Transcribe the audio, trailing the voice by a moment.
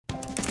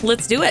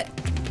Let's do it.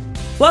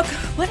 Well,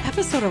 what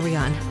episode are we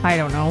on? I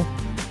don't know.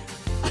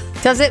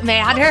 Does it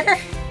matter?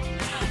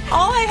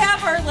 All I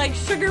have are like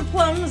sugar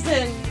plums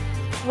and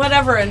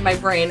whatever in my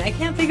brain. I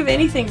can't think of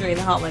anything during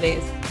the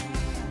holidays.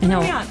 I know.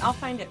 What are we on? I'll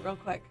find it real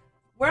quick.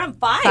 We're on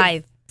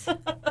 5. 5.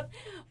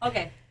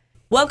 Okay.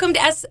 Welcome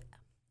to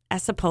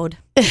Esapode.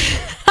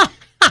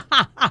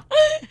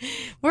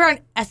 We're on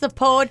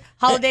Esapode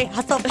Holiday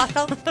Hustle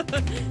Bustle.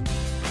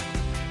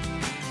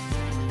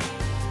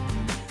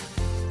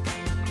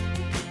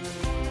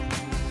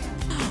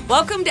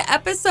 Welcome to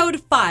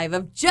episode 5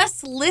 of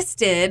Just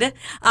Listed.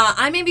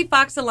 I'm Amy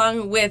Fox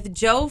along with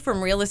Joe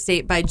from Real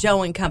Estate by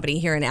Joe and Company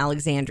here in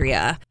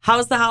Alexandria.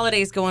 How's the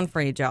holidays going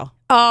for you, Joe?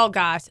 Oh,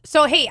 gosh.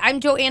 So, hey, I'm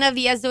Joanna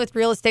Viezda with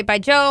Real Estate by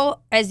Joe.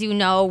 As you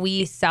know,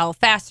 we sell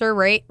faster,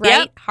 right?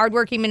 Yep.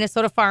 Hardworking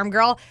Minnesota farm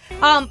girl.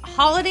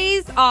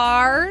 Holidays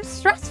are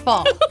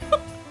stressful.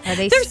 Are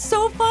they? They're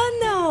so fun,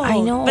 though.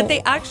 I know. But they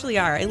actually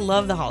are. I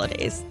love the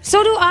holidays.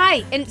 So do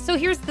I. And so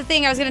here's the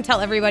thing I was going to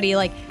tell everybody.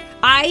 Like,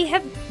 I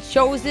have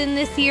chosen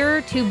this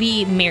year to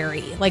be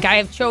merry. Like, I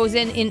have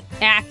chosen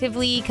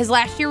actively, because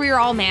last year we were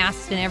all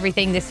masked and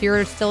everything. This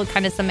year, still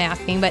kind of some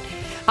masking. But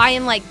I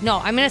am like, no,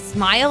 I'm going to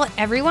smile at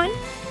everyone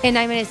and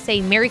I'm going to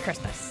say Merry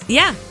Christmas.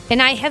 Yeah.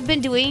 And I have been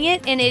doing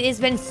it and it has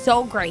been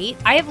so great.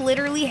 I have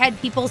literally had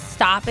people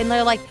stop and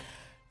they're like,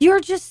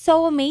 you're just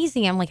so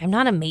amazing. I'm like, I'm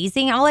not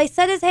amazing. All I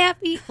said is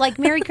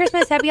Merry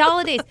Christmas, Happy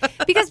Holidays.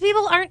 Because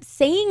people aren't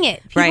saying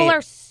it. People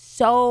are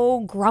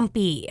so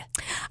grumpy.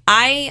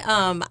 I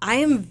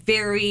am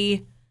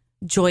very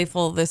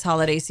joyful this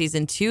holiday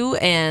season too,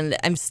 and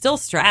I'm still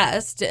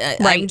stressed.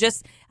 Right.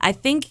 I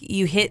think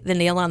you hit the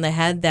nail on the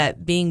head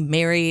that being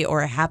merry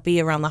or happy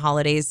around the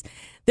holidays,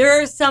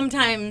 there are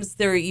sometimes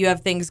you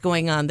have things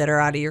going on that are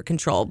out of your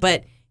control,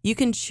 but you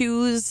can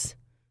choose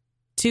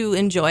to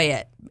enjoy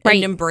it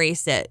and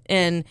embrace it.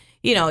 And,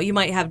 you know, you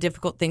might have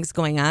difficult things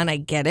going on. I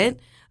get it.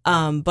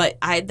 But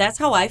that's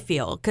how I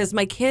feel, because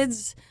my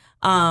kids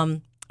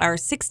are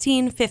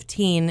 16,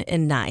 15,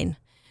 and 9.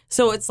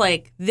 So it's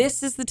like,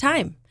 this is the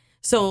time.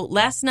 So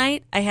last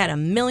night, I had a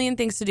million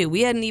things to do.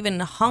 We hadn't even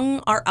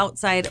hung our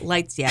outside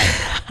lights yet.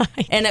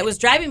 And it was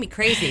driving me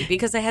crazy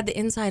because I had the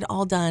inside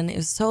all done. It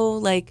was so,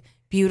 like,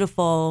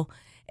 beautiful.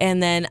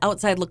 And then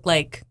outside looked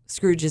like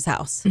Scrooge's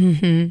house.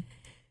 Mm-hmm.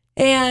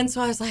 And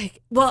so I was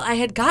like, well, I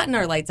had gotten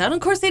our lights out. And of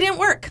course, they didn't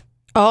work.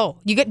 Oh,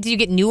 did you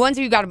get new ones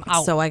or you got them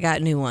out? So I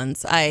got new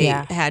ones.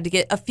 I had to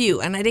get a few,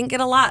 and I didn't get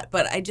a lot,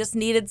 but I just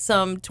needed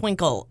some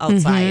twinkle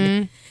outside.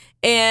 Mm-hmm.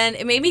 And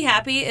it made me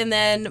happy. And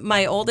then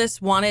my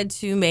oldest wanted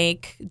to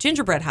make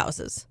gingerbread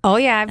houses. Oh,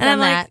 yeah, I've done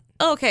that. Like,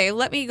 okay,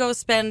 let me go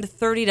spend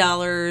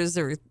 $30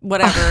 or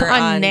whatever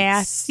on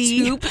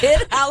nasty,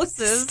 stupid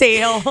houses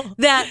stale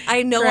that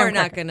I know are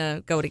not going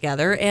to go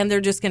together, and they're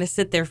just going to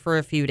sit there for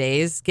a few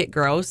days, get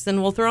gross,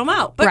 and we'll throw them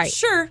out. But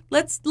sure,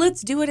 let's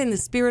do it in the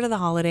spirit of the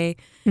holiday.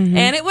 Mm-hmm.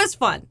 And it was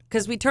fun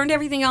because we turned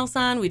everything else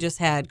on. We just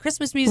had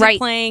Christmas music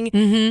playing,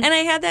 and I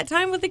had that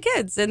time with the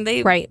kids, and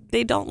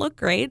they don't look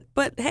great,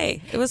 but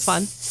hey, it was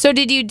fun. So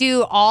did you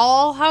do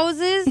all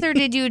houses or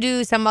did you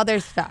do some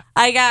other stuff?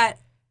 I got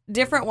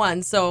different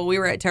ones. So we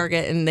were at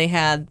Target and they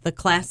had the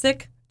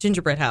classic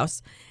gingerbread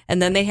house,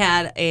 and then they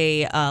had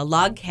a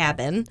log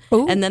cabin,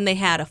 and then they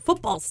had a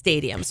football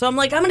stadium. So I'm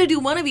like, I'm going to do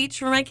one of each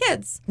for my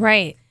kids.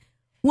 Right.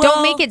 Well,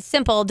 don't make it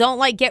simple. Don't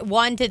like get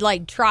one to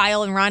like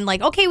trial and run.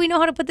 Like, okay, we know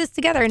how to put this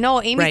together.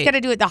 No, Amy's got to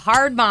do it the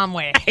hard mom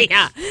way.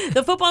 Yeah.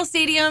 The football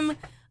stadium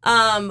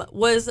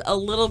was a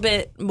little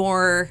bit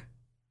more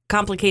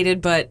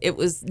complicated, but it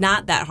was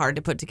not that hard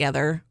to put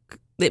together.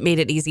 It made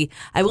it easy.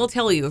 I will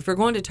tell you, if you're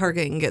going to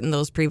Target and getting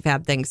those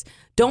prefab things,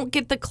 don't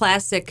get the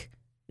classic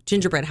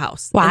gingerbread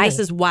house. Why? And this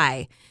is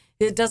why.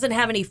 It doesn't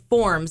have any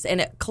forms,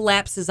 and it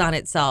collapses on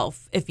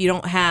itself if you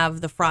don't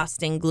have the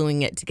frosting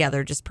gluing it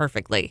together just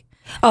perfectly.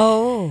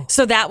 Oh.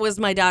 So that was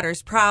my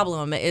daughter's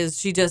problem, is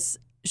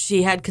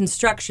she had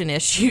construction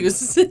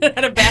issues,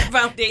 had a bad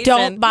foundation.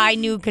 Don't buy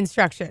new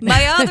construction.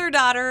 My other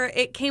daughter,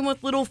 it came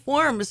with little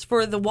forms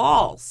for the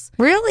walls.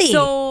 Really?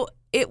 So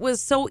it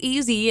was so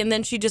easy, and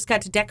then she just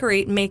got to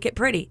decorate and make it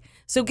pretty.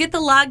 So get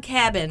the log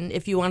cabin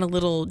if you want a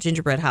little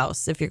gingerbread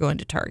house if you're going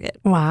to Target.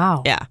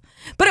 Wow. Yeah.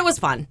 But it was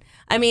fun.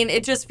 I mean,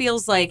 it just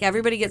feels like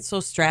everybody gets so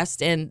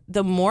stressed, and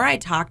the more I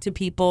talk to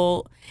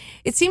people,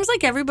 it seems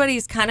like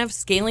everybody's kind of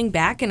scaling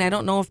back, and I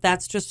don't know if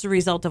that's just a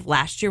result of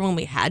last year when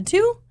we had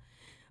to.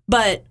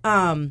 But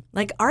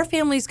like our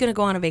family's going to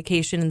go on a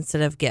vacation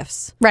instead of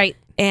gifts. Right.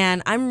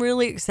 And I'm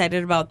really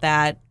excited about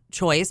that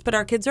choice, but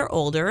our kids are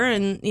older,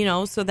 and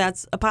so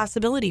that's a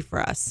possibility for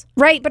us.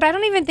 Right, but I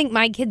don't even think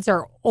my kids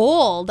are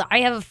old.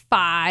 I have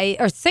 5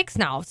 or 6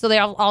 now, so they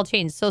all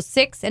changed. So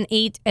 6 and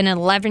 8 and an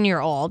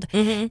 11-year-old.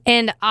 Mm-hmm.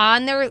 And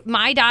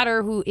my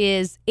daughter, who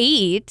is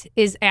 8,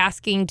 is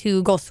asking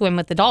to go swim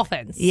with the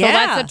dolphins. Yeah. So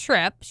that's a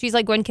trip. She's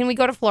like, when can we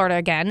go to Florida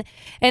again?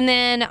 And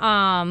then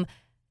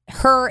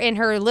her and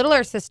her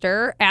littler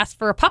sister asked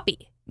for a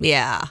puppy.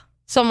 Yeah.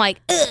 So I'm like,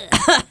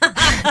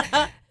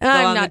 ugh. Go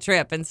on the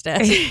trip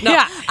instead. No,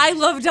 yeah. I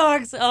love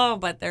dogs. Oh,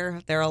 but they're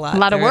a lot. A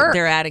lot of work.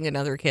 They're adding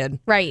another kid.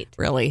 Right.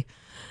 Really.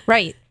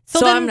 Right.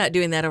 So then, I'm not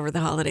doing that over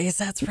the holidays,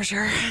 that's for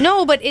sure.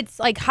 No, but it's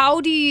like,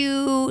 how do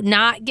you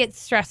not get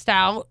stressed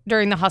out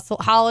during the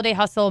holiday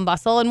hustle and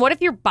bustle? And what if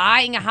you're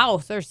buying a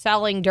house or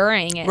selling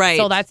during it? Right.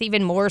 So that's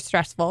even more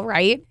stressful,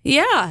 right?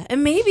 Yeah.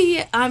 And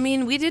maybe, I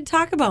mean, we did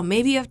talk about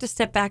maybe you have to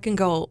step back and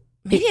go,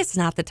 maybe it's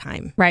not the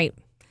time. Right.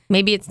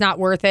 Maybe it's not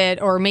worth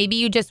it, or maybe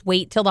you just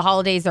wait till the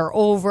holidays are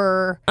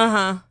over.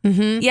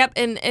 Mm-hmm. Yep.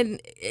 And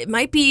it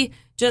might be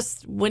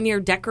just when you're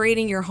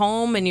decorating your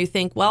home and you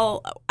think,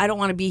 well, I don't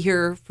want to be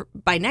here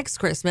by next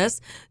Christmas,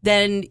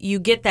 then you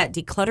get that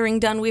decluttering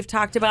done we've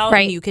talked about.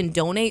 Right. And you can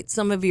donate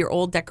some of your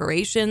old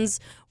decorations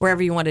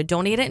wherever you want to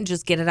donate it and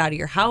just get it out of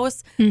your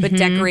house, but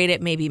decorate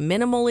it maybe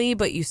minimally,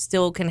 but you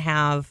still can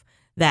have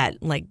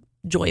that like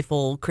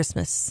joyful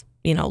Christmas,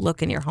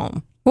 look in your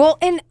home. Well,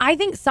 and I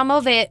think some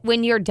of it,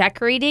 when you're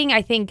decorating,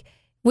 I think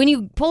when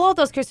you pull out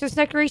those Christmas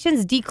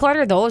decorations,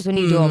 declutter those when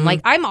you do them.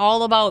 Like, I'm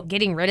all about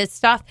getting rid of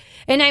stuff.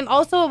 And I'm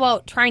also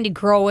about trying to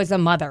grow as a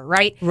mother,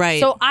 right? Right.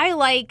 So I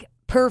like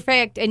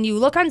perfect. And you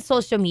look on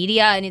social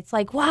media and it's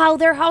like, wow,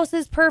 their house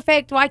is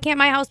perfect. Why can't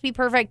my house be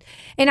perfect?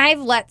 And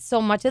I've let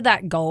so much of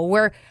that go,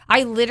 where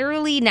I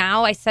literally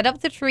now I set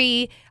up the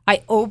tree,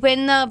 I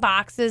open the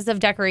boxes of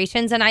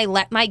decorations, and I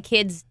let my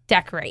kids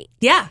decorate.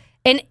 Yeah.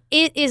 And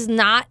it is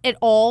not at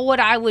all what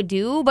I would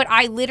do, but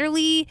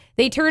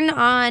they turn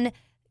on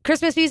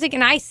Christmas music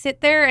and I sit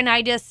there and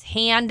I just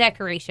hand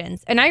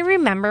decorations. And I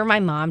remember my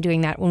mom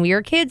doing that when we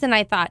were kids, and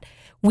I thought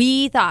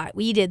we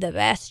did the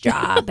best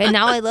job. And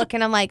now I look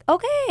and I'm like,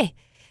 okay.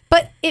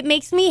 But it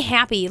makes me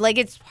happy. Like,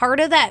 it's part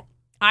of that.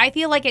 I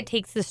feel like it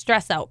takes the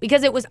stress out,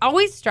 because it was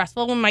always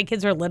stressful when my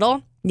kids were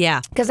little.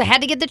 Yeah. Because I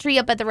had to get the tree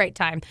up at the right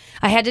time.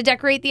 I had to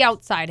decorate the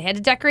outside. I had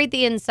to decorate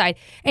the inside.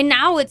 And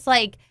now it's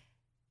like,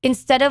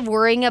 instead of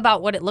worrying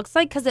about what it looks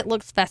like, because it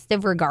looks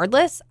festive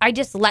regardless, I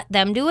just let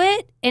them do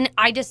it, and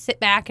I just sit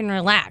back and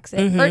relax.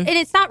 And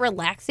it's not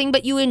relaxing,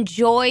 but you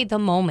enjoy the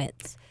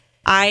moments.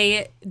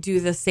 I do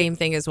the same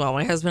thing as well.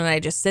 My husband and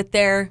I just sit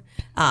there.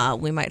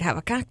 We might have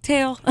a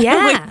cocktail.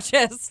 Yeah. We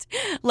just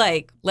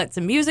let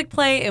some music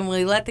play, and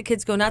we let the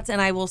kids go nuts.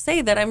 And I will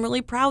say that I'm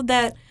really proud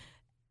that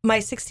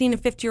my 16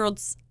 and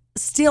 15-year-olds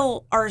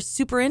still are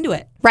super into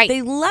it. Right.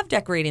 They love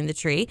decorating the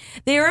tree.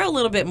 They are a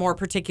little bit more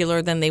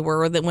particular than they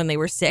were when they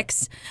were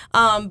 6.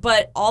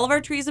 But all of our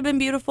trees have been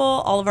beautiful.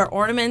 All of our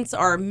ornaments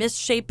are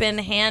misshapen,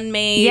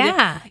 handmade,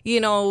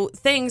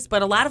 things.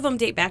 But a lot of them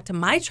date back to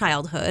my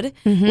childhood,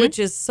 which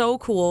is so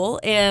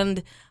cool.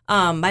 And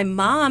my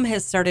mom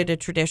has started a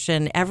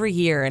tradition every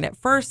year. And at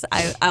first,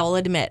 I'll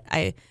admit,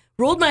 I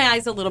rolled my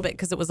eyes a little bit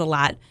because it was a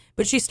lot,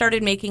 but she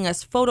started making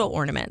us photo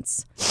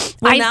ornaments.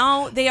 Well,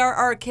 now they are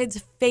our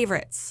kids'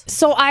 favorites.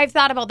 So I've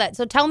thought about that.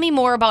 So tell me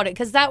more about it,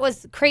 because that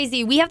was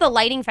crazy. We have the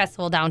lighting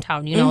festival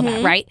downtown. You know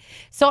that, right?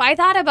 So I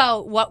thought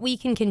about what we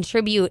can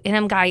contribute, and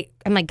I'm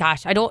like,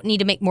 gosh, I don't need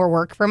to make more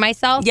work for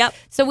myself. Yep.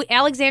 So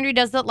Alexandria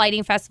does the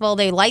lighting festival.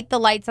 They light the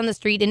lights on the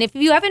street. And if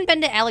you haven't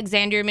been to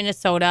Alexandria,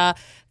 Minnesota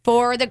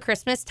for the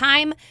Christmas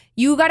time,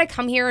 you got to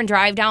come here and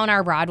drive down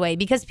our Broadway,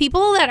 because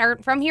people that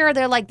aren't from here,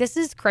 they're like, this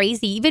is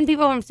crazy. Even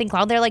people from St.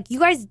 Cloud, they're like, you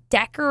guys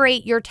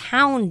decorate, your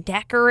town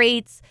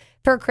decorates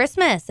for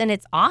Christmas, and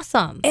it's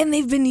awesome. And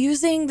they've been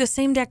using the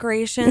same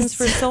decorations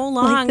for so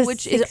long, like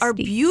which are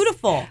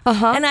beautiful.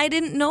 And I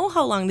didn't know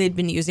how long they'd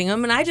been using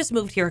them. And I just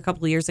moved here a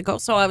couple of years ago.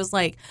 So I was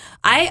like,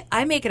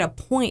 I make it a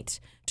point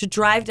to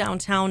drive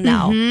downtown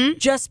now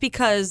just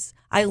because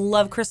I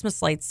love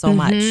Christmas lights so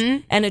much.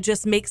 And it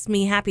just makes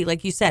me happy.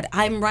 Like you said,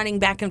 I'm running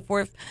back and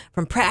forth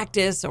from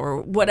practice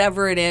or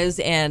whatever it is.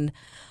 And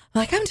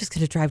I'm just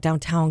going to drive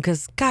downtown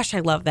because, gosh, I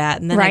love that.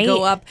 And then I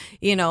go up,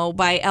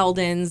 by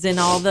Eldon's and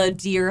all the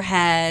deer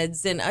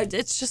heads. And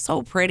it's just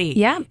so pretty.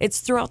 Yeah.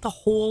 It's throughout the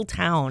whole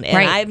town. And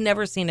I've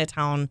never seen a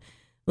town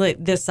like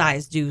this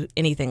size do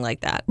anything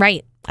like that.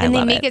 Right. And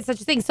they make it it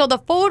such a thing. So the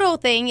photo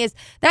thing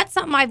that's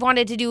something I've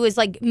wanted to do, is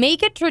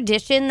make a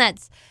tradition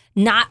that's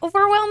not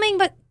overwhelming.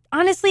 But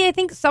honestly, I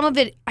think some of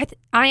it,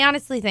 I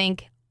honestly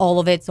think all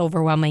of it's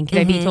overwhelming. Can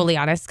I be totally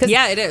honest? 'Cause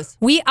yeah, it is.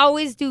 We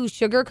always do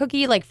sugar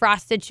cookie, like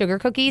frosted sugar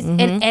cookies.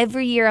 And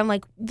every year I'm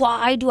like,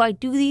 why do I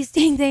do these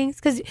things?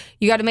 Because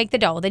you got to make the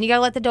dough. Then you got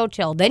to let the dough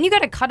chill. Then you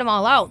got to cut them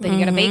all out. Then you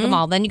got to bake them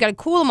all. Then you got to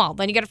cool them all.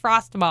 Then you got to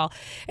frost them all.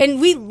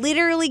 And we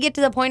literally get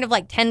to the point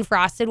of 10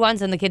 frosted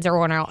ones, and the kids are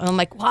worn out. And I'm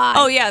like, why?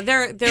 Oh, yeah.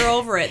 They're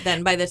over it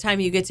then by the time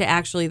you get to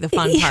actually the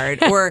fun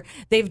part. Or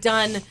they've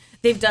done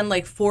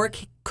 4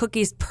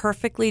 cookies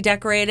perfectly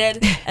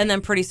decorated, and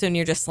then pretty soon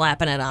you're just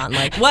slapping it on.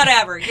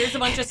 Whatever. Here's a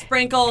bunch of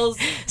sprinkles.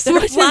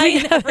 They're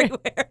flying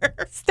everywhere.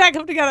 Stack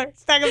them together.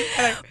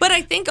 But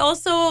I think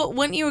also,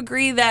 wouldn't you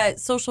agree that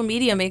social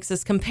media makes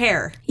us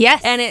compare?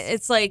 Yes. And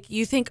it's like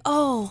you think,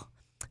 oh,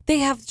 they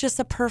have just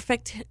a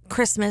perfect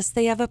Christmas.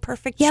 They have a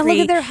perfect tree. Yeah, look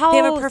at their house. They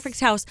have a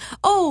perfect house.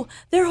 Oh,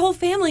 their whole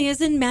family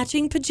is in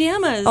matching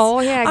pajamas.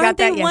 Oh, yeah, I got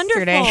that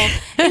yesterday.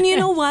 Wonderful? And you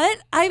know what?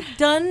 I've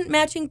done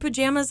matching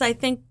pajamas, I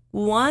think,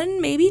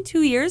 1, maybe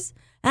 2 years,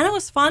 and it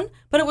was fun,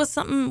 but it was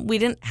something we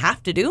didn't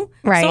have to do.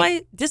 Right. So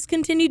I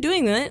discontinued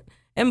doing it,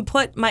 and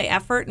put my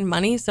effort and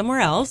money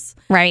somewhere else.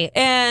 Right.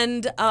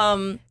 And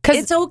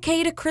it's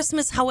okay to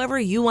Christmas however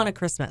you want a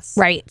Christmas.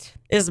 Right.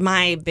 Is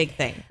my big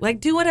thing. Like,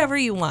 do whatever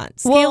you want.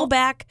 Scale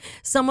back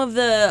some of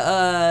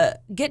the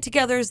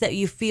get-togethers that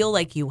you feel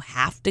like you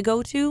have to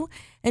go to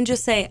and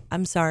just say,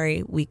 I'm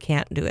sorry, we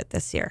can't do it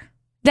this year.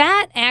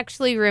 That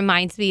actually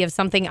reminds me of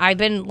something I've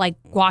been like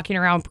walking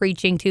around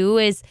preaching to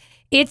is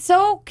it's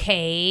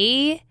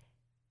okay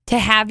to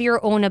have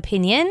your own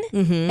opinion,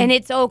 and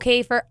it's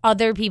okay for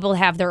other people to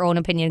have their own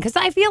opinion. Because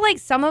I feel like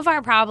some of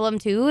our problem,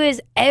 too, is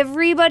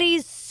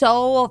everybody's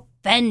so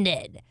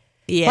offended.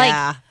 Yeah.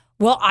 Like,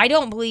 well, I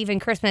don't believe in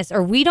Christmas,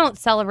 or we don't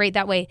celebrate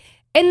that way.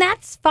 And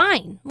that's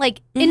fine.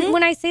 Like, and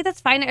when I say that's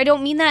fine, I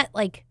don't mean that,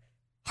 like,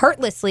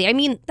 heartlessly. I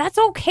mean, that's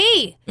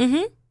okay.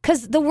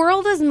 Because the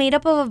world is made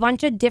up of a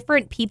bunch of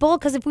different people.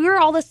 Because if we were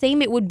all the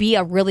same, it would be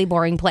a really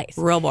boring place.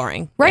 Real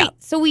boring. Right. Yep.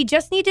 So we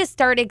just need to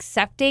start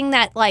accepting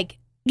that, like,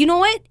 you know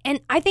what? And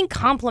I think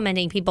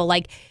complimenting people,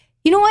 like,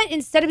 you know what?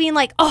 Instead of being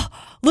like, oh,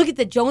 look at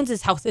the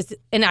Joneses' house.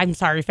 And I'm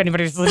sorry if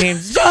anybody's listening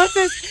to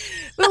Joneses.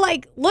 But,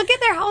 like, look at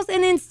their house.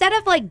 And instead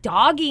of, like,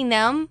 dogging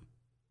them,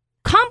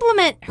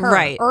 compliment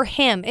her or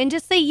him. And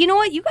just say, you know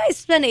what? You guys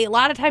spend a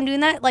lot of time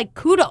doing that. Like,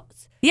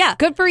 kudos. Yeah.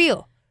 Good for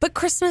you. But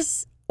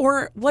Christmas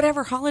or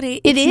whatever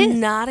holiday, it is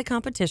not a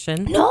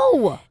competition.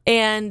 No.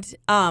 And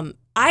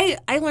I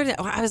learned it.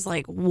 I was,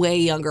 like, way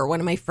younger. One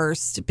of my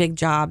first big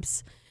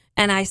jobs.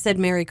 And I said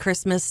Merry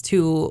Christmas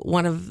to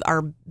one of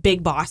our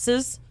big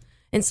bosses.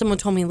 And someone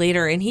told me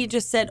later, and he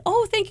just said,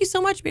 oh, thank you so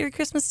much. Merry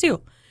Christmas,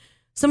 too.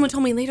 Someone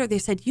told me later, they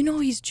said, you know,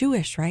 he's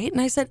Jewish, right? And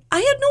I said, I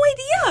had no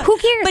idea. Who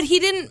cares? But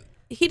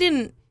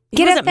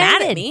he wasn't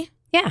mad at me.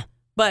 Yeah.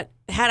 But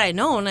had I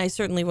known, I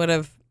certainly would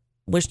have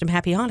wished him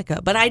Happy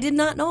Hanukkah. But I did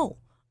not know.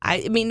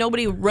 I mean,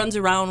 nobody runs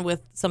around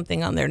with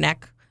something on their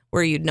neck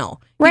where you'd know.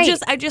 Right.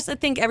 I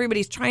think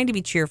everybody's trying to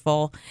be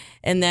cheerful.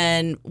 And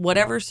then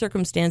whatever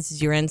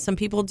circumstances you're in, some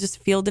people just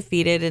feel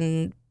defeated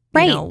and,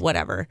 you know,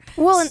 whatever.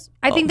 Well, and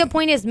I think the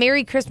point is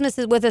Merry Christmas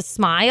is with a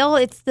smile.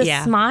 It's the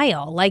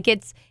smile. Like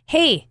it's,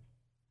 hey,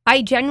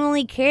 I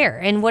genuinely care.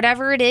 And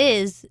whatever it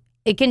is,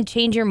 it can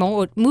change your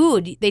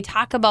mood. They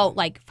talk about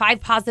like 5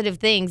 positive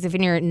things if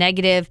you're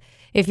negative.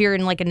 If you're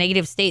in like a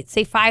negative state,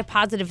 say 5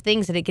 positive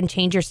things and it can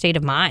change your state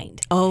of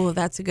mind. Oh,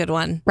 that's a good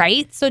one.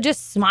 Right? So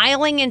just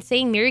smiling and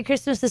saying Merry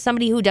Christmas to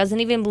somebody who doesn't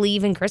even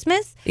believe in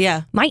Christmas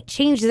might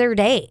change their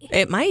day.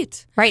 It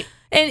might. Right.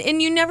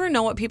 And you never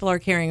know what people are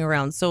carrying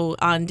around. So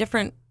on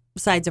different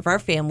sides of our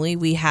family,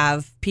 we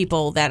have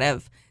people that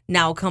have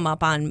now come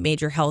up on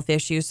major health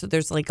issues. So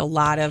there's like a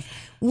lot of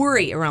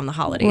worry around the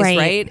holidays,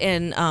 right?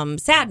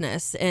 And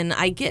sadness. And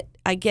I get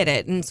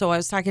it. And so I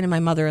was talking to my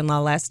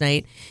mother-in-law last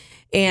night,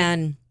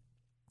 and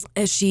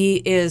she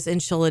is,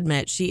 and she'll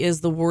admit, she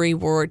is the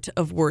worrywart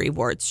of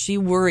worrywarts. She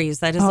worries.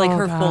 That is like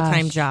her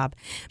full-time job.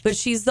 But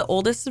she's the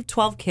oldest of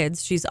 12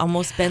 kids. She's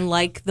almost been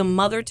like the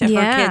mother to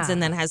her kids,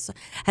 and then has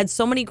had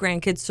so many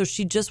grandkids. So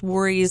she just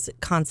worries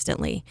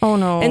constantly. Oh,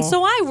 no. And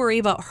so I worry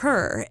about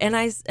her. And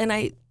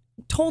I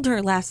told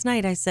her last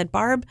night, I said,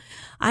 Barb,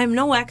 I'm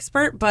no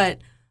expert, but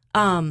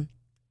I'll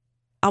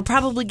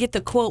probably get the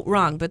quote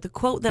wrong. But the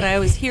quote that I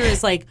always hear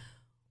is like,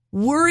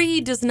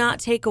 worry does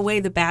not take away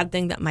the bad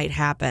thing that might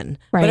happen,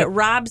 but it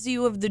robs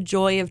you of the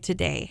joy of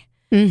today.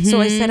 So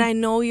I said, I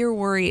know you're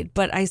worried,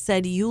 but I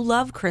said, you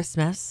love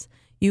Christmas.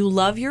 You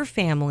love your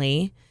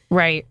family.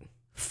 Right.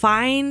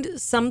 Find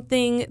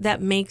something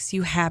that makes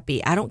you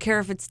happy. I don't care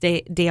if it's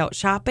day out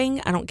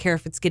shopping. I don't care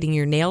if it's getting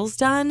your nails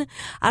done.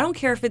 I don't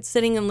care if it's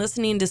sitting and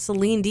listening to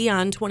Celine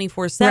Dion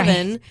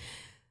 24/7.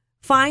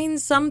 Find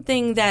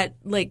something that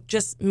like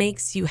just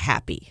makes you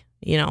happy.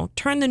 You know,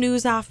 turn the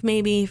news off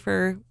maybe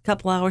for a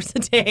couple hours a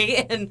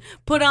day and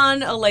put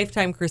on a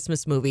Lifetime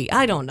Christmas movie.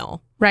 I don't know.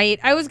 Right.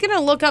 I was going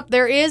to look up.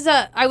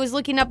 I was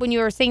looking up when you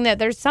were saying that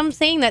there's some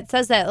saying that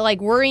says that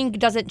like worrying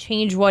doesn't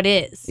change what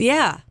is.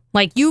 Yeah.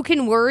 Like you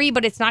can worry,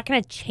 but it's not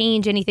going to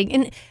change anything.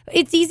 And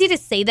it's easy to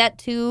say that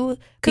too.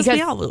 Because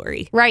we all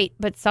worry. Right.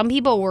 But some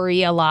people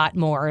worry a lot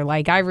more.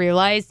 Like I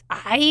realized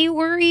I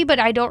worry, but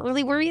I don't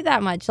really worry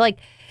that much. Like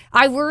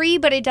I worry,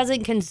 but it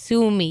doesn't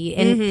consume me.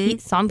 And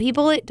some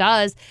people it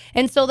does.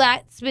 And so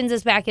that spins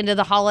us back into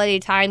the holiday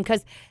time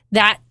because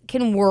that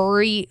can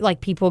worry.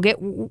 Like people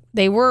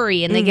they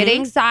worry and they get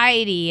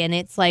anxiety. And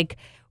it's like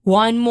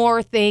one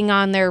more thing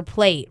on their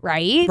plate,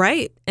 right?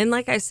 Right. And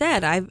like I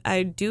said,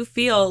 I do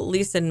feel, at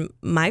least in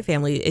my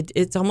family,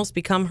 it's almost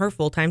become her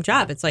full-time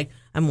job. It's like,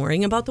 I'm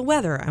worrying about the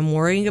weather. I'm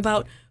worrying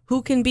about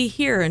who can be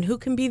here and who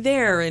can be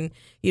there. And,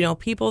 you know,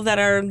 people that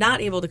are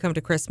not able to come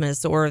to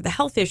Christmas or the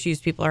health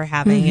issues people are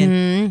having.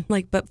 And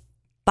like, but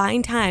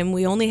find time.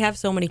 We only have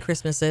so many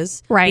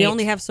Christmases. Right. We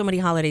only have so many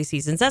holiday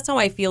seasons. That's how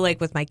I feel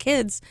like with my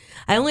kids.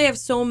 I only have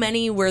so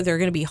many where they're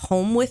going to be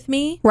home with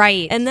me.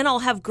 Right. And then I'll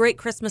have great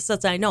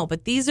Christmases, I know.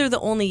 But these are the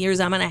only years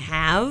I'm going to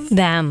have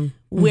them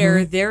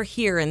where they're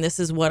here and this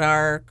is what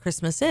our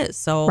Christmas is.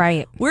 So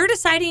we're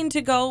deciding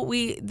to go.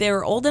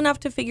 They're old enough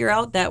to figure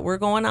out that we're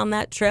going on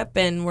that trip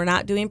and we're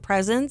not doing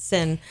presents.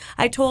 And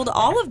I told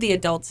all of the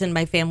adults in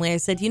my family, I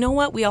said, you know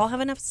what? We all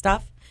have enough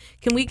stuff.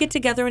 Can we get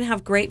together and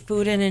have great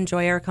food and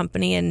enjoy our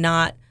company and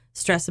not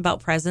stress about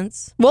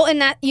presents? Well,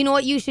 and that, you know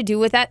what you should do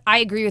with that? I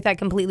agree with that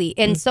completely.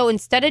 And so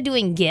instead of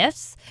doing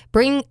gifts,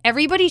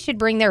 everybody should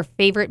bring their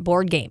favorite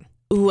board game.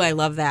 Ooh, I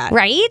love that.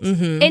 Right?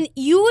 Mm-hmm. And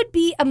you would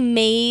be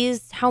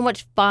amazed how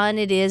much fun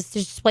it is to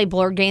just play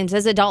board games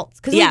as adults.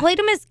 Because we played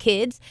them as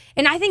kids.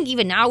 And I think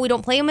even now we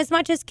don't play them as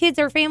much as kids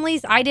or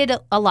families. I did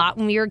a lot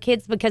when we were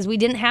kids because we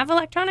didn't have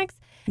electronics.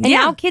 And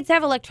now kids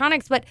have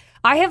electronics. But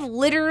I have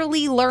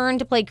literally learned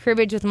to play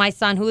cribbage with my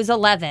son, who is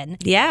 11.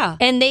 Yeah.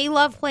 And they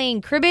love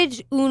playing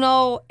cribbage,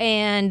 Uno,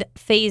 and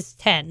Phase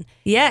 10.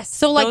 Yes.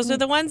 So, like, those are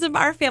the ones that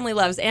our family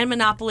loves. And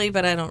Monopoly,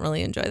 but I don't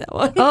really enjoy that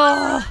one.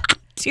 Oh.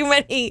 Too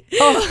many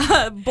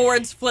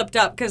boards flipped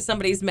up because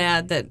somebody's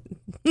mad that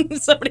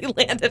somebody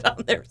landed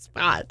on their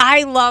spot.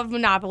 I love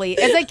Monopoly.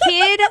 As a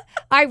kid,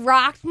 I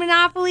rocked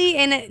Monopoly,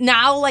 and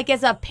now, like,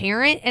 as a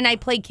parent, and I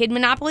play kid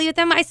Monopoly with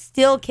them, I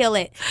still kill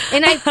it.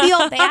 And I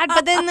feel bad,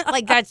 but then,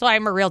 like, that's why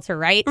I'm a realtor,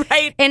 right?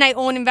 Right. And I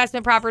own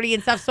investment property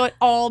and stuff, so it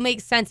all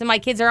makes sense. And my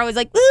kids are always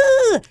like,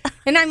 ugh!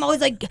 And I'm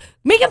always like,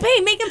 make them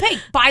pay.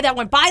 Buy that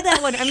one.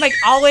 I'm like,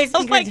 always.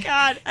 Oh, my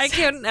God. I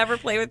can't ever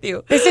play with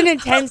you. It's an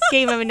intense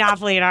game of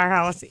Monopoly in our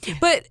house.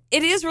 But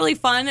it is really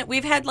fun.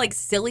 We've had, like,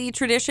 silly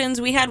traditions.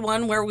 We had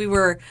one where we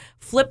were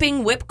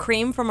flipping whipped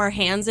cream from our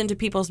hands into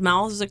people's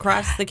mouths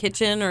across the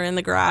kitchen or in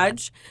the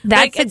garage.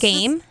 That's a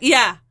game?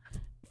 Yeah.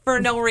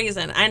 For no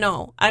reason. I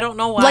know. I don't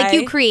know why. Like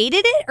you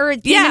created it or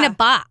it came in a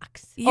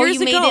box? Years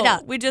you made ago, it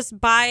up? we just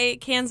buy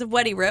cans of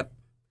Ready Whip.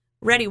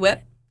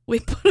 We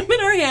put them in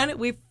our hand.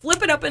 We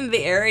flip it up into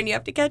the air, and you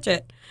have to catch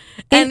it.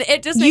 And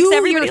it just makes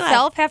everybody You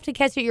yourself laugh. have to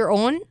catch it your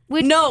own?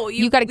 No,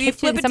 you got to catch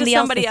flip it it in to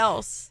somebody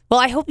else.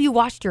 Well, I hope you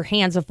washed your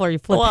hands before you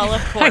flip it. Well,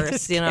 of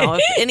course,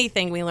 if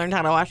anything, we learned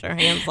how to wash our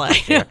hands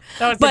last year.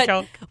 That was a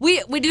joke.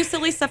 We do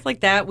silly stuff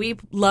like that. We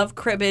love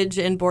cribbage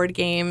and board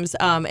games.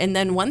 And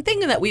then one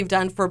thing that we've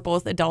done for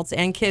both adults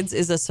and kids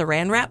is a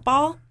saran wrap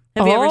ball.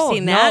 Have you ever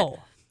seen that? No.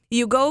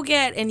 You go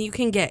and you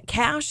can get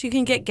cash, you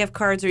can get gift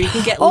cards, or you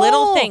can get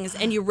little things,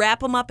 and you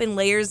wrap them up in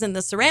layers in the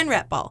saran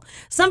wrap ball.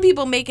 Some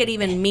people make it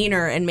even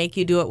meaner and make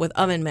you do it with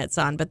oven mitts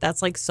on, but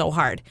that's like so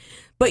hard.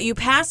 But you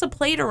pass a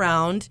plate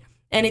around,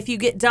 and if you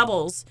get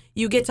doubles,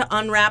 you get to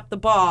unwrap the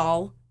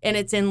ball, and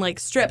it's in like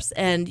strips,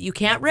 and you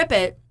can't rip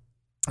it,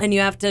 and you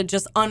have to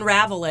just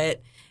unravel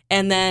it.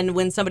 And then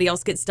when somebody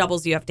else gets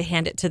doubles, you have to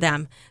hand it to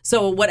them.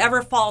 So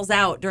whatever falls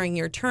out during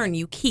your turn,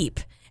 you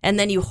keep. And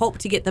then you hope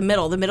to get the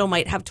middle. The middle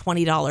might have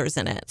 $20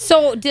 in it.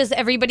 So does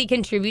everybody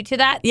contribute to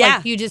that? Yeah.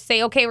 Like you just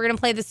say, okay, we're going to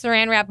play the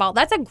saran wrap ball.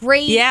 That's a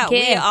great gift.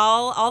 We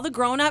all the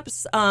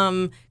grown-ups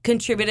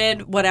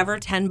contributed whatever,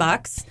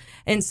 $10.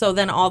 And so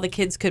then all the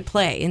kids could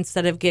play.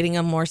 Instead of getting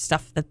them more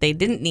stuff that they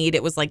didn't need,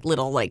 it was like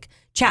little like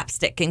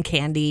chapstick and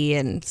candy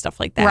and stuff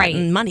like that. Right.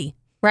 And money.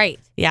 Right.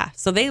 Yeah.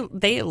 So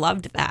they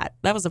loved that.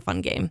 That was a fun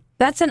game.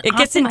 That's It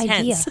gets awesome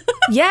intense. idea.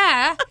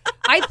 Yeah.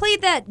 I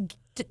played that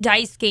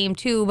dice game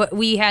too, but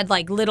we had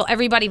like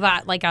everybody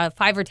bought like a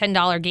 $5 or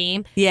 $10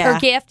 game or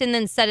gift and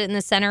then set it in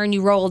the center and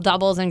you roll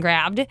doubles and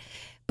grabbed.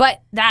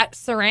 But that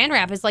saran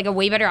wrap is like a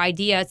way better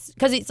idea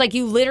because it's like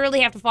you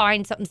literally have to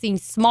find something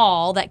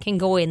small that can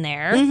go in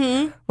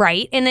there,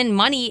 right? And then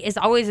money is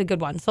always a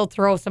good one, so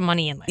throw some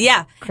money in there.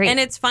 Yeah, Great. And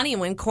it's funny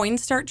when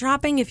coins start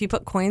dropping. If you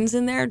put coins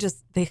in there,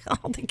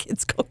 all the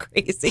kids go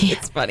crazy. Yeah.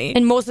 It's funny.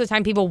 And most of the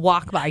time, people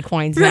walk by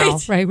coins now,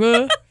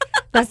 right?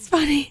 That's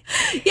funny.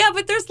 Yeah,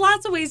 but there's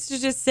lots of ways to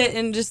just sit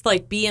and just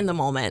like be in the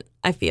moment.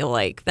 I feel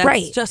like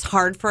that's just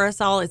hard for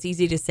us all. It's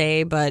easy to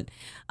say, but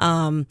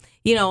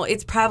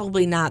it's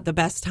probably not the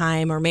best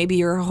time, or maybe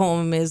your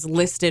home is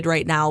listed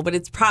right now, but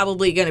it's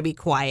probably going to be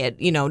quiet,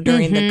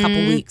 during the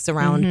couple weeks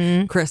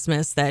around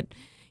Christmas that,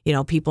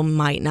 people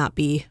might not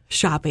be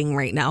shopping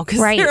right now because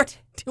they're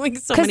doing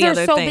so many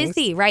other things. Because they're so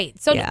busy, right?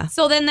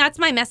 So then that's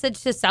my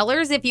message to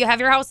sellers. If you have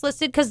your house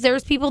listed, because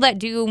there's people that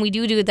do, and we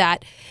do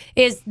that,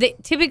 is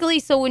that typically,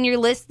 so when you're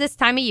list this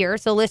time of year,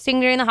 so listing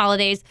during the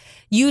holidays,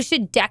 you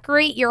should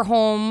decorate your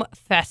home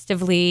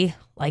festively,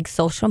 like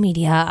social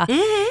media,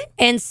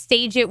 and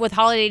stage it with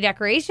holiday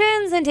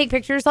decorations and take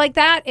pictures like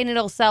that, and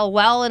it'll sell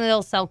well and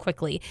it'll sell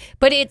quickly.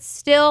 But it's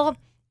still...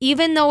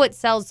 Even though it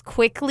sells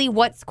quickly,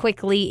 what's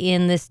quickly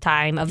in this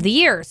time of the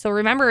year? So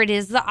remember, it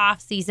is the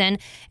off season.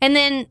 And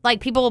then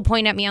like people will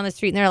point at me on the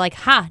street and they're like,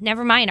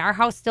 never mind. Our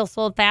house still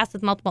sold fast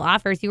with multiple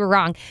offers. You were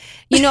wrong.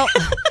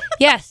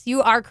 Yes,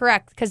 you are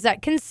correct. Because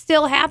that can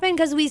still happen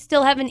because we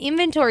still have an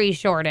inventory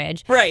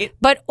shortage. Right.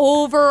 But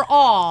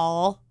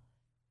overall,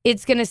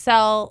 it's going to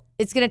sell.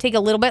 It's going to take a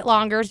little bit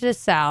longer to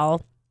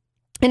sell.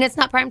 And it's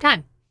not prime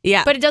time.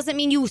 Yeah. But it doesn't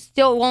mean you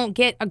still won't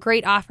get a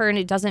great offer, and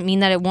it doesn't mean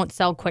that it won't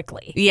sell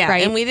quickly. Yeah,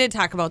 right? And we did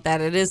talk about that.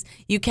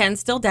 You can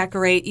still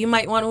decorate. You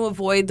might want to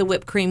avoid the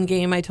whipped cream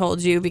game I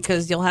told you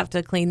because you'll have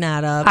to clean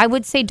that up. I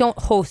would say don't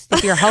host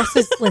if your house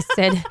is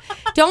listed.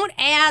 Don't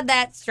add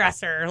that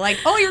stressor. Like,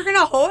 you're going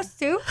to host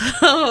too?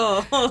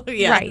 Oh,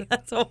 yeah. Right.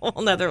 That's a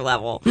whole nother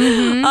level.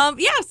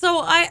 Mm-hmm. So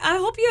I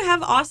hope you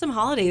have awesome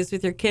holidays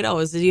with your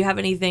kiddos. Do you have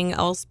anything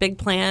else big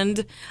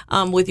planned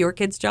with your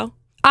kids, Joe?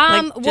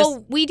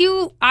 We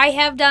do. I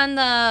have done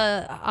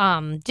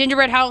the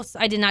gingerbread house.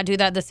 I did not do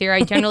that this year.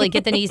 I generally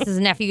get the nieces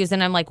and nephews,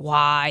 and I'm like,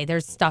 why?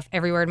 There's stuff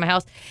everywhere in my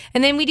house.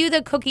 And then we do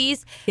the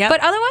cookies. Yep. But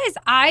otherwise,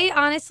 I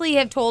honestly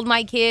have told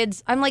my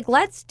kids, I'm like,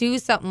 let's do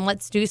something.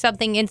 Let's do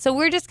something. And so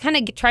we're just kind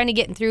of trying to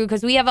get through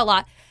because we have a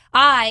lot.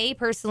 I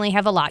personally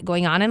have a lot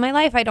going on in my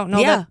life. I don't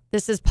know that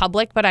this is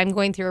public, but I'm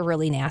going through a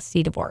really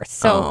nasty divorce.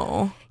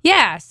 So,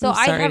 yeah. So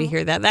I'm sorry to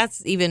hear that.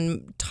 That's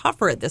even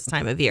tougher at this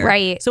time of year.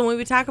 Right. So when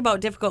we talk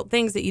about difficult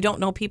things that you don't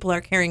know people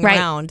are carrying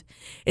around,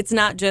 it's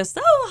not just,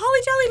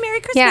 holly jolly,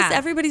 Merry Christmas. Yeah.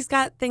 Everybody's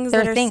got things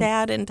that are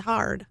sad and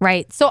hard.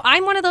 Right. So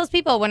I'm one of those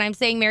people when I'm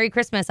saying Merry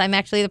Christmas, I'm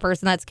actually the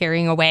person that's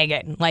carrying a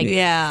wagon.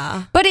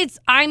 But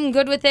I'm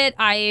good with it.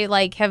 I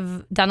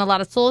have done a lot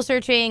of soul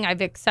searching.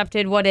 I've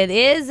accepted what it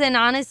is. And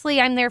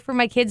honestly, I'm there for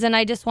my kids and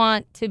I just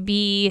want to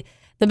be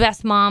the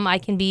best mom I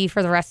can be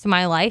for the rest of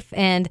my life.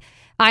 And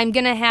I'm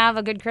going to have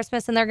a good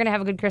Christmas and they're going to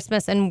have a good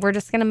Christmas and we're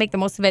just going to make the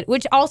most of it,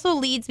 which also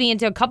leads me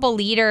into a couple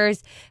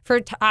leaders for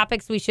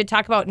topics we should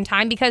talk about in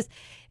time because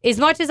as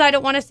much as I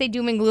don't want to say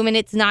doom and gloom, and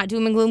it's not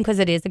doom and gloom because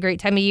it is a great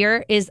time of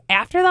year, is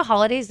after the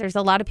holidays, there's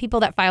a lot of people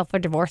that file for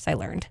divorce, I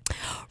learned.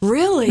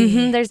 Really?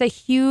 Mm-hmm. There's a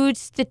huge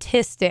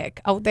statistic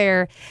out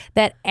there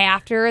that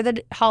after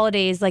the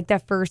holidays,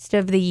 the first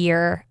of the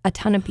year, a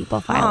ton of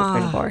people file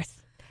for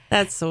divorce.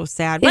 That's so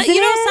sad. But,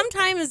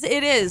 sometimes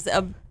it is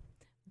a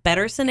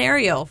better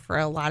scenario for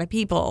a lot of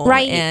people.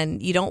 Right.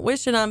 And you don't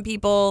wish it on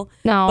people.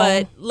 No.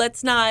 But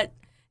let's not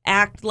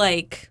act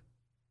like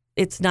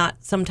it's not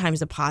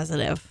sometimes a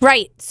positive.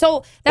 Right.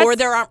 So or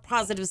there aren't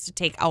positives to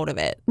take out of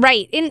it.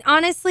 Right. And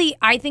honestly,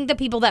 I think the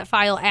people that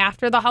file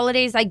after the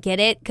holidays, I get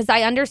it because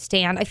I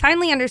understand. I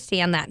finally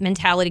understand that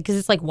mentality because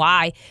it's like,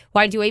 why?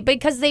 Why do you wait?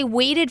 Because they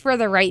waited for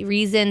the right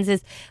reasons.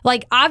 Is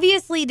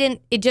obviously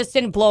it just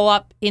didn't blow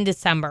up in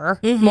December.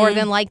 Mm-hmm. More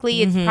than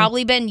likely. It's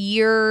probably been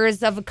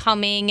years of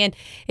coming and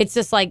it's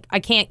just I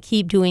can't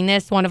keep doing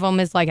this. One of them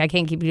is I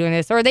can't keep doing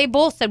this. Or they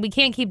both said, we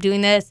can't keep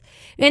doing this.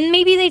 And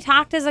maybe they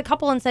talked as a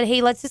couple and said,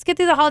 hey, let's just get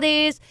through the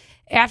holidays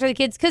after the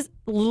kids, because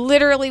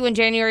literally when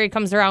January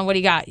comes around, what do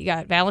you got? You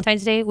got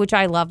Valentine's Day, which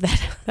I love that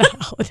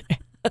holiday.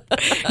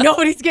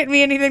 Nobody's getting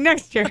me anything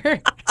next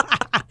year.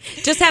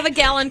 Just have a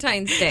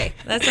Galentine's Day.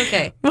 That's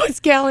okay. What's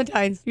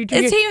Galentine's? It's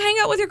how you hang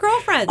out with your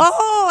girlfriends.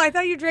 Oh, I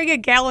thought you drank a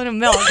gallon of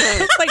milk.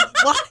 It's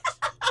what?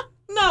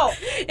 No,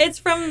 it's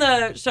from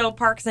the show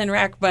Parks and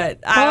Rec, but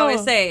I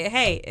always say,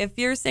 hey, if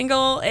you're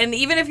single, and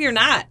even if you're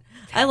not,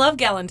 I love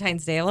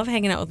Galentine's Day. I love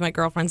hanging out with my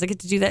girlfriends. I get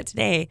to do that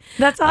today.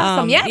 That's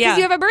awesome. Yeah, because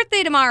you have a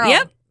birthday tomorrow.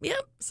 Yep.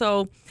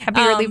 So happy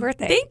early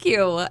birthday. Thank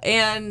you.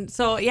 And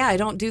so, I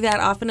don't do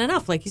that often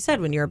enough. Like you said,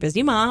 when you're a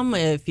busy mom,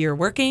 if you're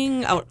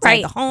working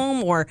outside the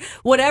home or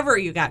whatever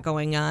you got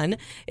going on,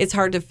 it's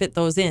hard to fit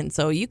those in.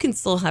 So you can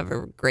still have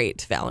a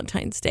great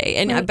Valentine's Day.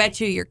 And I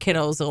bet you your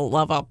kiddos will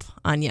love up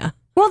on you.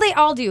 Well, they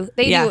all do.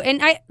 They do.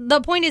 And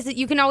the point is that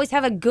you can always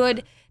have a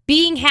good...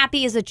 Being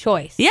happy is a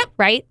choice. Yep.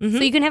 Right? Mm-hmm.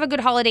 So you can have a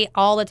good holiday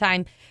all the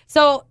time.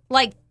 So,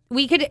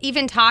 we could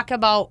even talk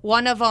about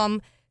one of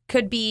them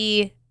could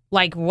be,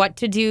 what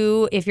to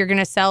do if you're going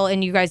to sell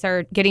and you guys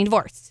are getting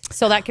divorced.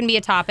 So that can be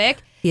a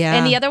topic. Yeah.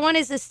 And the other one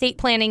is estate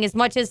planning. As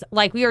much as,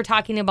 we were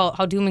talking about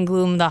how doom and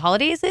gloom the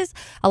holidays is,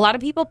 a lot of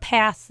people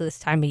pass this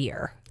time of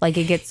year. It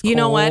gets cold. You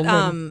know what?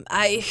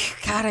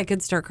 I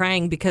could start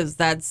crying because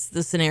that's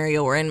the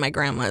scenario we're in. My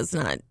grandma's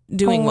not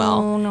doing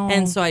well. No.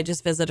 And so I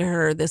just visited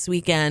her this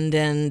weekend.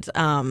 And,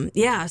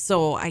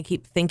 so I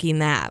keep thinking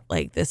that,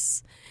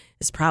 this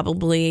is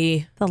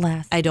probably the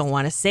last. I don't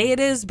want to say it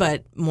is,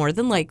 but more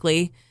than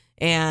likely.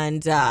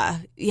 And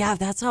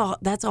that's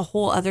a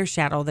whole other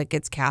shadow that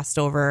gets cast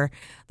over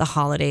the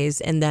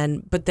holidays. And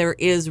then, but there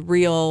is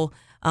real,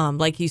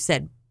 like you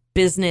said,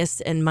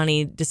 business and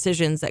money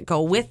decisions that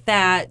go with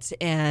that.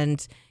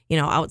 And,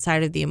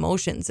 outside of the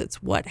emotions,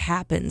 it's what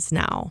happens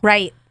now.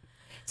 Right.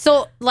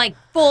 So,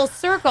 full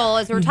circle,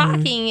 as we're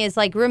talking, is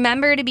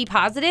remember to be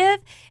positive,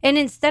 and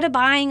instead of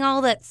buying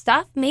all that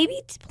stuff,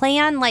 maybe to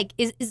plan,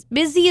 as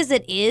busy as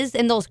it is,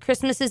 and those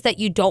Christmases that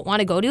you don't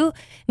want to go to,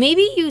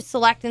 maybe you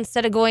select,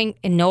 instead of going,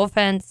 and no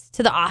offense,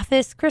 to the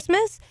office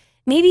Christmas,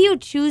 maybe you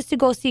choose to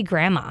go see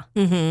grandma,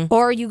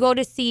 or you go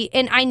to see,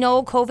 and I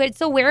know COVID,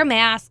 so wear a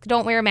mask,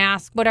 don't wear a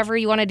mask, whatever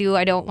you want to do.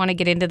 I don't want to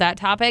get into that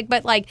topic,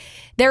 but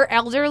they're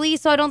elderly,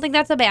 so I don't think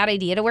that's a bad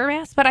idea to wear a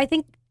mask, but I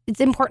think it's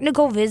important to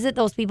go visit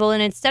those people,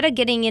 and instead of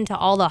getting into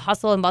all the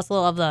hustle and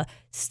bustle of the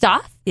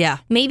stuff,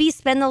 maybe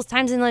spend those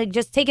times and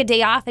just take a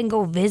day off and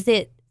go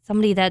visit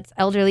somebody that's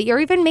elderly, or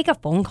even make a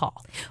phone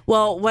call.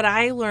 Well, what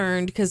I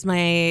learned, because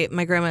my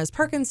grandma has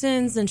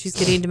Parkinson's and she's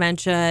getting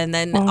dementia, and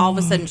then all of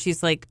a sudden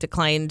she's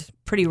declined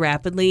pretty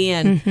rapidly,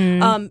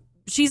 and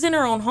she's in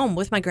her own home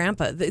with my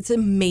grandpa. It's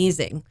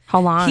amazing.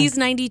 How long? He's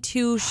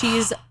 92.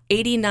 She's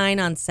 89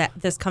 on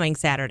this coming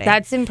Saturday.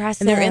 That's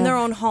impressive. And they're in their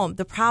own home.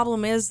 The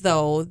problem is,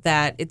 though,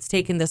 that it's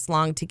taken this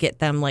long to get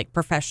them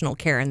professional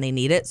care, and they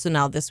need it. So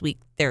now this week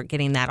they're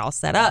getting that all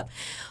set up.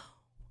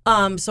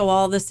 So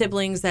all the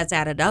siblings, that's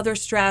added other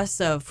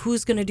stress of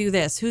who's going to do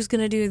this, who's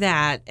going to do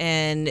that.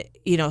 And,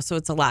 so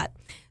it's a lot.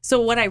 So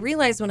what I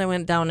realized when I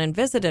went down and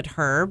visited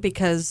her,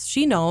 because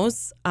she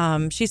knows,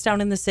 she's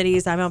down in the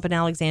cities, I'm up in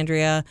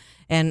Alexandria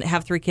and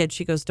have 3 kids.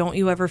 She goes, don't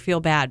you ever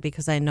feel bad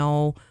because I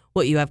know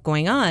what you have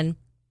going on.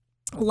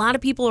 A lot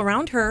of people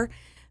around her,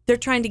 they're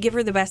trying to give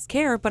her the best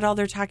care, but all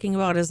they're talking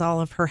about is all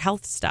of her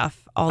health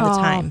stuff all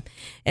the time.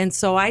 And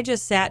so I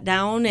just sat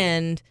down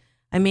and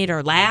I made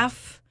her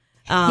laugh.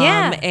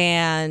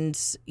 And,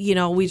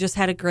 we just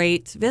had a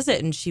great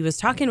visit, and she was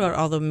talking about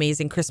all the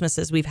amazing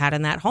Christmases we've had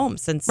in that home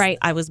since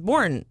I was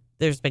born.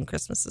 There's been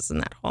Christmases in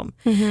that home.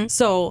 Mm-hmm.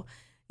 So,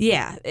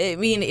 yeah, I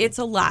mean, it's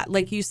a lot.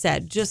 Like you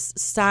said, just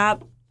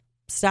stop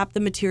the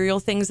material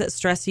things that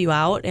stress you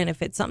out. And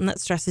if it's something that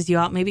stresses you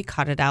out, maybe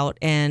cut it out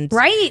and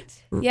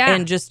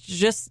and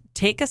just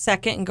take a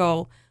second and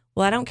go,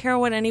 well, I don't care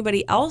what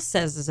anybody else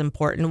says is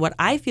important. What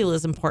I feel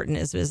is important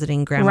is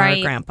visiting grandma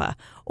or grandpa,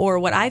 or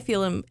what I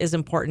feel is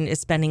important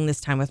is spending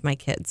this time with my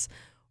kids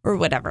or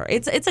whatever.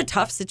 It's a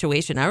tough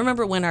situation. I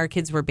remember when our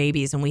kids were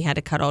babies and we had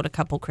to cut out a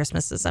couple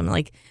Christmases. I'm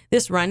like,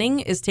 this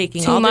running is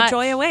taking all the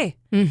joy away.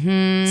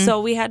 Mm-hmm.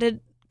 So we had to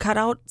cut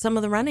out some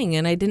of the running,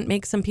 and I didn't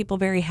make some people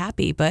very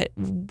happy, but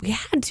we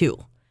had to.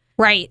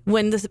 Right.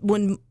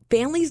 When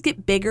families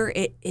get bigger,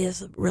 it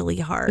is really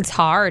hard. It's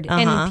hard.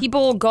 And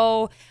people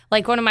go,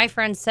 like one of my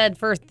friends said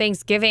for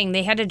Thanksgiving,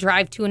 they had to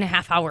drive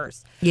 2.5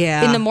 hours.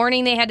 Yeah. In the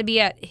morning, they had to be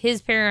at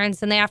his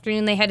parents. In the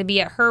afternoon, they had to be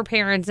at her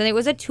parents. And it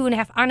was a 2.5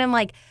 hour. And I'm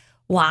like,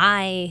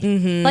 why?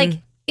 Mm-hmm. Like,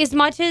 as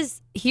much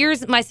as,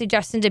 here's my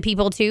suggestion to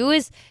people too,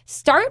 is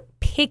start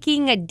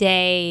picking a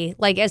day,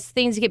 like as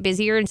things get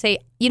busier, and say,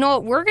 you know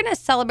what, we're going to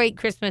celebrate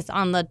Christmas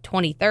on the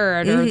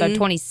 23rd or the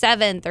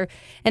 27th.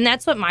 And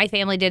that's what my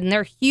family did. And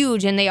they're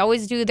huge. And they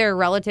always do their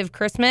relative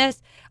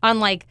Christmas on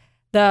like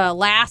the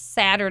last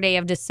Saturday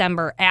of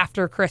December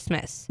after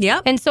Christmas.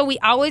 Yep. And so we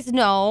always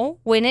know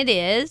when it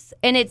is,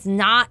 and it's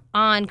not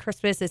on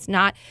Christmas. It's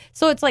not.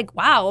 So it's like,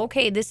 wow,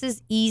 okay, this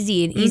is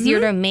easy and easier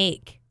to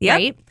make. Yep.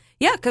 Right?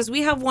 Yeah, because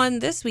we have one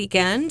this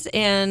weekend,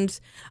 and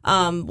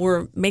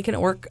we're making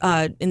it work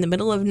in the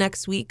middle of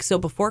next week, so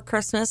before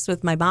Christmas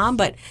with my mom.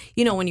 But,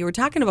 when you were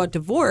talking about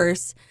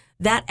divorce,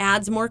 that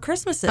adds more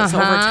Christmases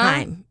over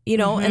time,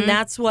 and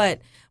that's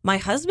what my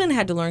husband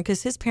had to learn,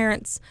 because his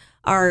parents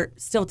are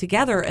still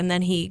together, and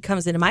then he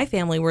comes into my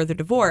family where they're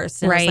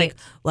divorced. And it's like,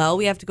 well,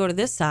 we have to go to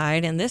this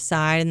side, and this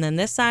side, and then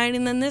this side,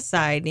 and then this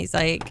side. And he's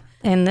like,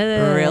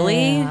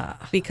 really?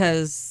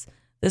 Because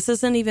this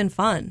isn't even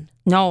fun.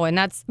 No, and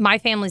that's, my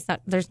family's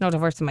not, there's no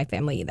divorce in my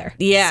family either.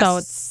 Yes. So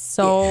it's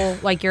so,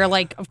 like, you're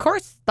like, of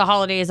course the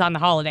holiday is on the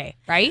holiday,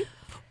 right?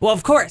 Well,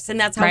 of course. And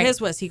that's how his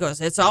was. He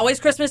goes, it's always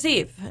Christmas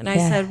Eve. And I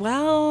said,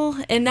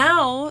 well, and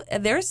now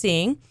they're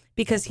seeing,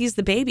 because he's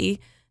the baby,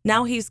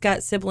 now he's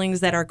got siblings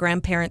that are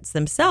grandparents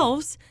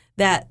themselves,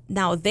 that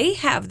now they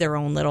have their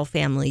own little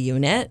family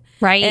unit.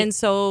 Right. And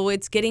so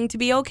it's getting to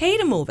be okay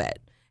to move it.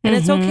 And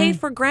it's okay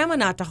for grandma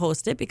not to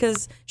host it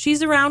because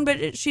she's around,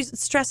 but she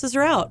stresses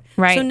her out.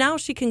 Right. So now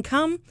she can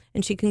come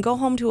and she can go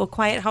home to a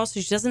quiet house so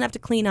she doesn't have to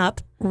clean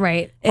up.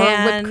 Right. Or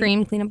whipped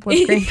cream, clean up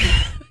whipped cream.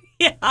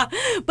 Yeah.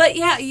 But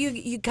yeah,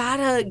 you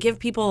gotta give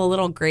people a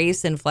little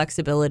grace and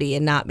flexibility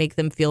and not make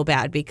them feel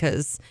bad,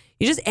 because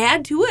you just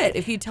add to it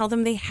if you tell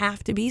them they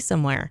have to be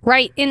somewhere.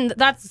 Right. And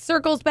that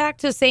circles back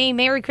to saying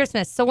Merry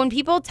Christmas. So when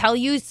people tell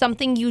you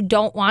something you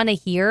don't want to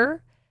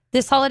hear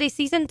this holiday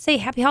season, say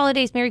Happy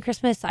Holidays, Merry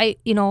Christmas. I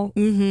hope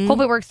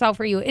it works out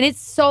for you. And it's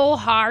so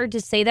hard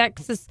to say that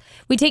because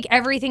we take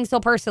everything so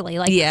personally.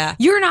 Like,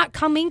 you're not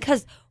coming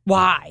because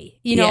why?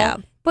 You know? Yeah.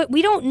 But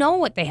we don't know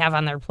what they have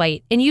on their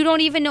plate. And you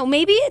don't even know.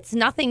 Maybe it's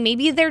nothing.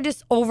 Maybe they're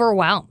just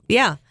overwhelmed.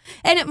 Yeah.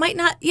 And it might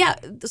not. Yeah.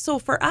 So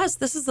for us,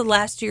 this is the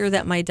last year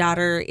that my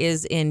daughter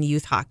is in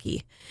youth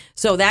hockey.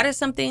 So that is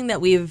something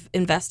that we've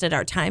invested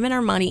our time and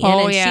our money in.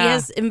 And she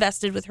has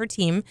invested with her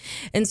team.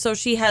 And so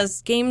she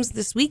has games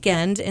this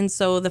weekend. And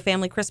so the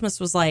family Christmas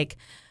was like,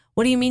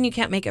 what do you mean you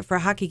can't make it for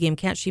a hockey game?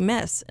 Can't she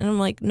miss? And I'm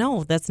like,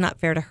 no, that's not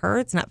fair to her.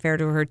 It's not fair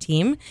to her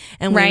team.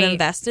 And we've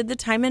invested the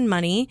time and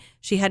money.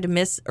 She had to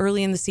miss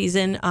early in the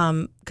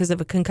season because of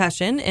a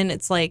concussion. And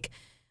it's like,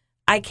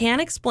 I can't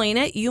explain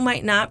it. You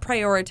might not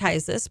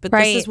prioritize this, but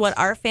this is what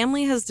our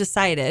family has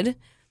decided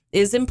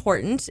is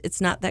important. It's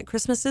not that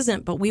Christmas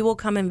isn't, but we will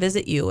come and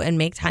visit you and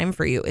make time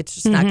for you. It's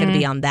just not going to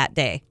be on that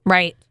day.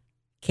 Right.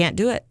 Can't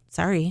do it.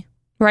 Sorry.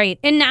 Right.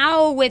 And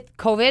now with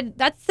COVID,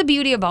 that's the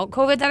beauty about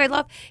COVID that I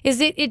love, is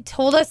it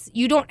told us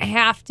you don't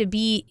have to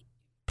be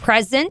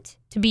present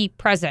to be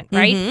present,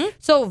 right?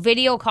 So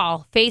video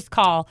call, face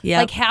call,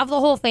 like have the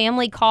whole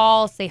family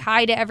call, say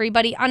hi to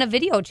everybody on a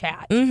video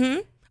chat.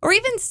 Or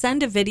even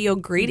send a video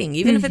greeting,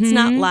 even if it's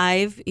not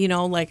live. You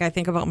know, like I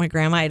think about my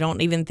grandma, I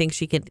don't even think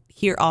she could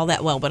hear all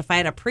that well. But if I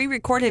had a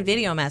pre-recorded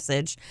video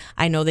message,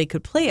 I know they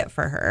could play it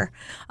for her.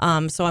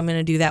 So I'm going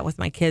to do that with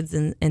my kids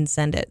and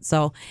send it.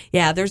 So,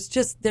 yeah,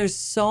 there's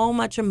so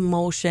much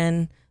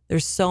emotion.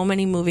 There's so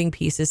many moving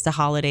pieces to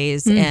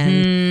holidays.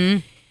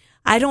 And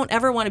I don't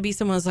ever want to be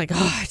someone who's like,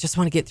 oh, I just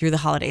want to get through the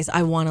holidays.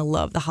 I want to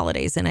love the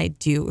holidays, and I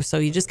do. So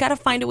you just got to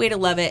find a way to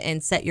love it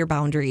and set your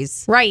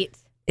boundaries. Right.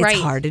 It's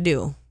hard to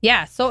do.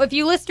 Yeah. So if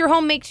you list your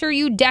home, make sure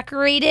you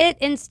decorate it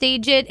and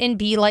stage it and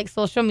be like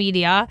social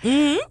media.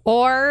 Mm-hmm.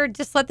 Or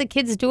just let the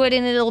kids do it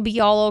and it'll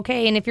be all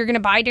okay. And if you're going to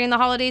buy during the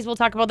holidays, we'll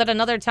talk about that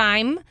another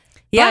time.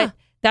 Yeah. But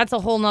that's a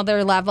whole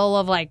nother level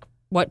of like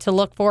what to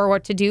look for,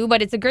 what to do.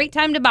 But it's a great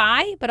time to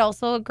buy, but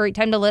also a great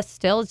time to list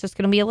still. It's just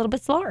going to be a little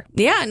bit slower.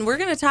 Yeah, and we're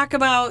going to talk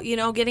about,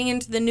 getting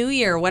into the new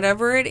year,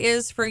 whatever it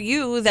is for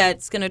you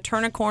that's going to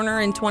turn a corner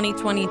in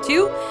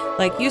 2022.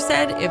 Like you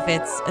said, if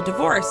it's a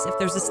divorce, if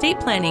there's estate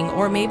planning,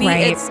 or maybe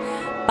it's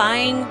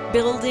buying,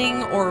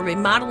 building, or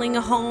remodeling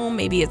a home,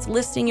 maybe it's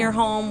listing your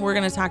home. We're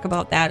going to talk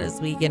about that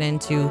as we get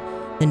into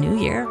the new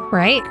year.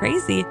 Right.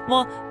 Crazy.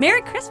 Well,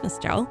 Merry Christmas,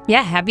 Joe.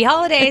 Yeah, happy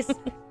holidays.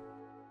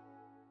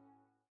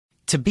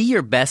 To be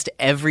your best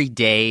every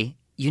day,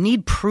 you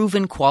need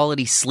proven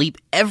quality sleep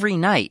every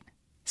night.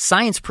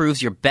 Science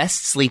proves your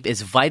best sleep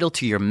is vital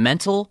to your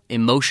mental,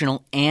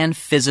 emotional, and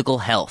physical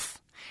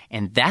health.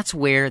 And that's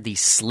where the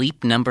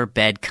Sleep Number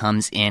bed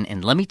comes in.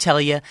 And let me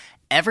tell you,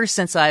 ever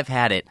since I've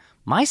had it,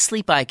 my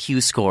sleep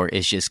IQ score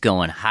is just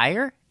going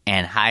higher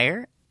and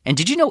higher. And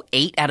did you know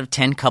 8 out of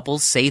 10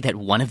 couples say that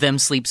one of them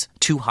sleeps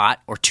too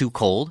hot or too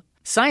cold?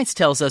 Science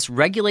tells us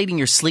regulating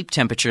your sleep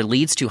temperature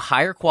leads to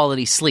higher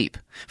quality sleep.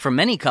 For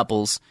many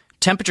couples,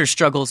 temperature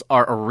struggles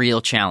are a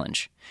real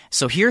challenge.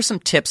 So here are some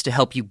tips to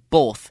help you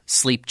both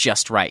sleep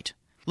just right.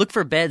 Look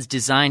for beds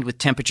designed with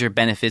temperature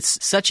benefits,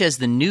 such as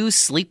the new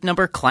Sleep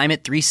Number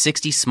Climate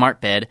 360 Smart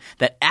Bed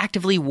that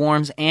actively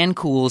warms and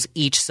cools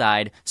each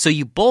side so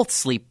you both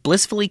sleep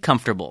blissfully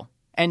comfortable.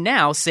 And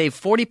now save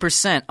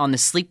 40% on the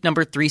Sleep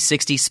Number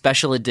 360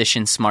 Special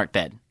Edition Smart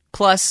Bed,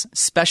 plus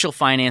special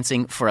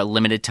financing for a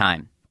limited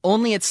time.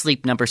 Only at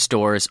Sleep Number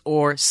stores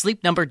or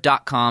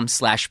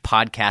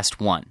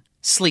sleepnumber.com/podcast1.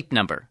 Sleep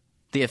Number,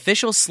 the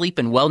official sleep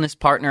and wellness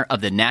partner of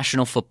the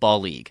National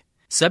Football League.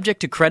 Subject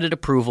to credit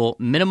approval,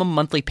 minimum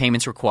monthly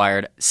payments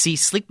required. See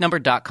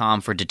sleepnumber.com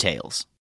for details.